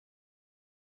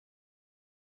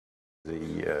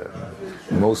The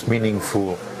most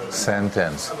meaningful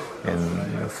sentence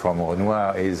from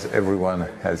Renoir is everyone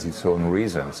has its own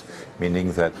reasons,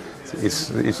 meaning that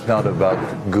it's not about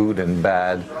good and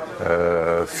bad,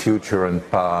 future and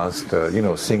past,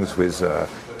 things with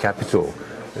capital.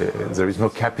 There is no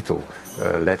capital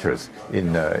letters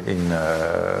in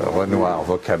Renoir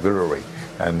vocabulary.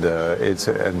 And this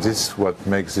is what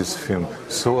makes this film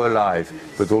so alive,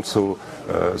 but also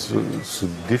so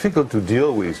difficult to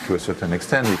deal with to a certain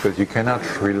extent, because you cannot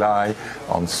rely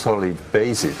on solid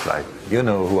basis, like you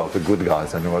know who are the good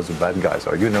guys and who are the bad guys,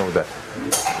 or you know that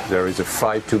there is a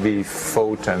fight to be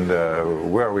fought and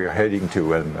where we're heading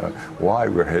to and why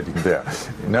we're heading there.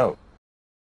 No.